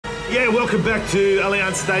Yeah, welcome back to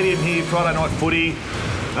Allianz Stadium here, Friday night footy.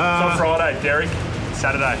 It's not Friday, Derek.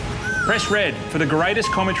 Saturday. Press red for the greatest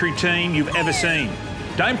commentary team you've ever seen.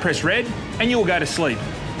 Don't press red and you'll go to sleep,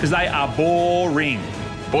 because they are boring.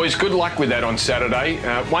 Boys, good luck with that on Saturday.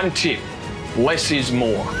 One tip, less is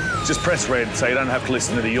more. Just press red so you don't have to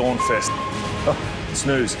listen to the yawn fest. Oh,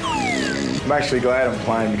 snooze. I'm actually glad I'm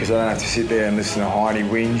playing because I don't have to sit there and listen to Hindy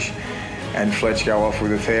whinge and Fletch go off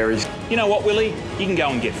with the fairies. You know what, Willie? You can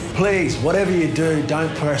go and get... Please, whatever you do,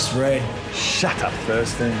 don't press red. Shut up,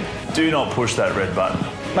 Thurston. Do not push that red button.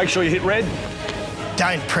 Make sure you hit red.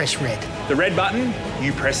 Don't press red. The red button,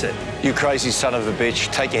 you press it. You crazy son of a bitch,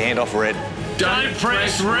 take your hand off red. Don't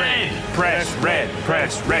press red. Press red.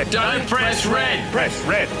 Press red. Don't press red. Press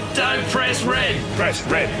red. Don't press red. Press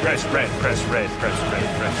red. Press red. Press red. Press red.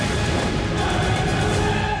 Press red.